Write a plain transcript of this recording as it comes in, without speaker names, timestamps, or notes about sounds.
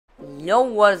Yo,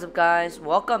 what is up guys,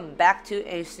 welcome back to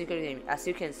A Secret Gaming. As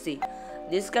you can see,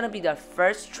 this is gonna be the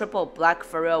first triple black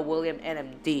Pharrell Williams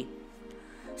NMD.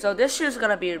 So this shoe is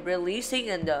gonna be releasing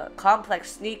in the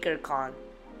Complex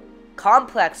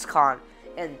Con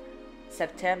in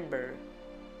September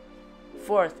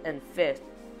 4th and 5th,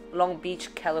 Long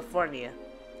Beach, California.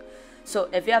 So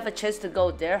if you have a chance to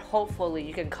go there, hopefully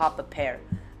you can cop a pair,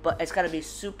 but it's gonna be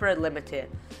super limited.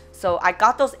 So I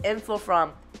got those info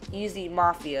from Easy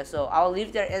Mafia, so I'll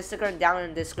leave their Instagram down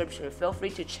in the description. Feel free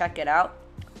to check it out.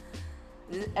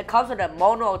 It comes with a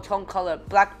monotone color,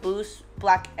 black boots,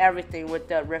 black everything, with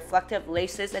the reflective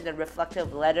laces and the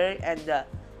reflective leather and the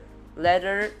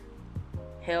leather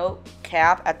heel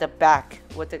cap at the back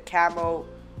with the camo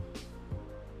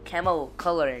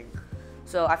coloring.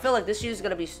 So I feel like this shoe is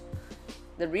gonna be,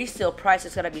 the resale price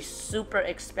is gonna be super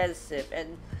expensive,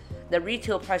 and the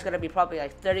retail price is gonna be probably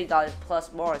like $30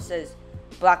 plus more, since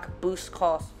black boots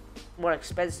cost more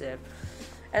expensive.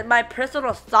 And my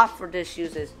personal thought for this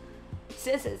shoes is,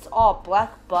 since it's all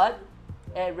black, but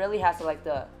it really has like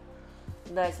the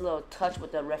nice little touch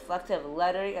with the reflective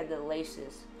lettering and the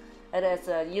laces, and it's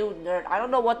a new nerd. I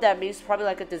don't know what that means. Probably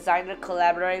like a designer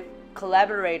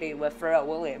collaborating with Pharrell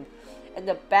Williams. And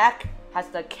the back has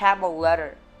the camo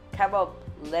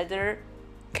leather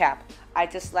cap. I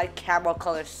just like camo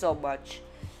color so much.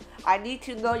 I need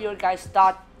to know your guys'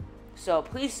 thought, so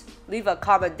please leave a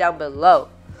comment down below,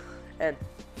 and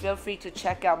feel free to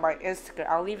check out my Instagram.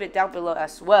 I'll leave it down below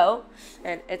as well.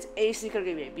 And it's A Secret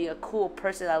Gaming. Be a cool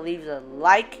person that leaves a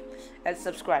like and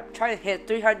subscribe. Try to hit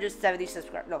 360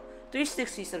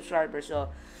 subscribers. So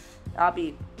I'll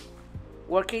be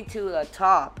working to the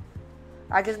top.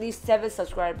 I just need 7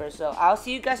 subscribers. So I'll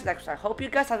see you guys next time. Hope you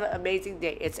guys have an amazing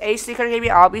day. It's A Secret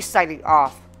Gaming. I'll be signing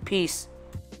off. Peace.